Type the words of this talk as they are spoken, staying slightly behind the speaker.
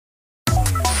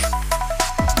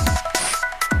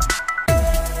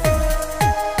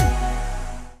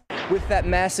that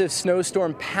massive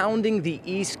snowstorm pounding the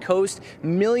East Coast,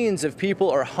 millions of people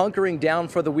are hunkering down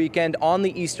for the weekend on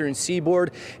the eastern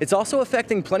seaboard. It's also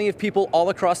affecting plenty of people all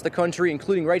across the country,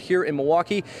 including right here in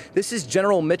Milwaukee. This is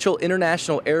General Mitchell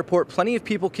International Airport. Plenty of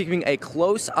people keeping a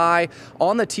close eye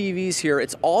on the TVs here.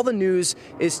 It's all the news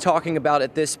is talking about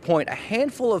at this point. A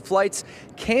handful of flights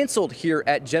canceled here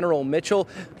at General Mitchell.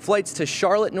 Flights to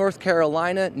Charlotte, North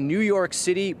Carolina, New York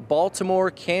City,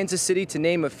 Baltimore, Kansas City, to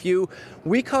name a few.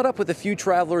 We caught up with a few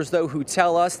travelers, though, who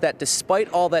tell us that despite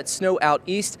all that snow out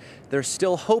east, they're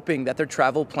still hoping that their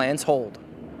travel plans hold.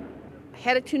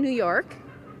 Headed to New York,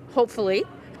 hopefully.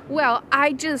 Well,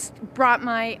 I just brought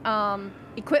my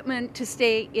equipment to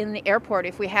stay in the airport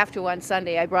if we have to on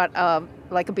Sunday. I brought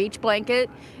like a beach blanket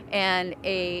and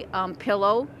a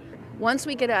pillow. Once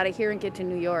we get out of here and get to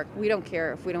New York, we don't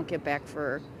care if we don't get back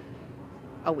for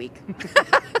a week.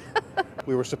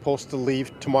 We were supposed to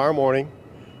leave tomorrow morning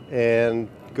and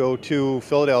go to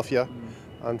Philadelphia.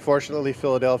 Unfortunately,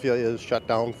 Philadelphia is shut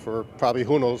down for probably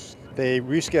who knows. They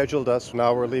rescheduled us.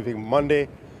 Now we're leaving Monday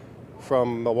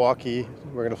from Milwaukee.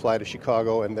 We're going to fly to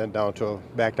Chicago and then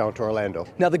back down to Orlando.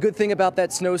 Now, the good thing about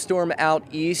that snowstorm out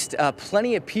east,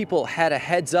 plenty of people had a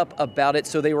heads up about it,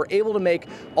 so they were able to make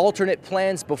alternate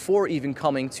plans before even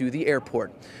coming to the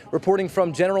airport. Reporting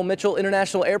from General Mitchell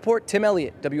International Airport, Tim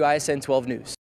Elliott, WISN 12 News.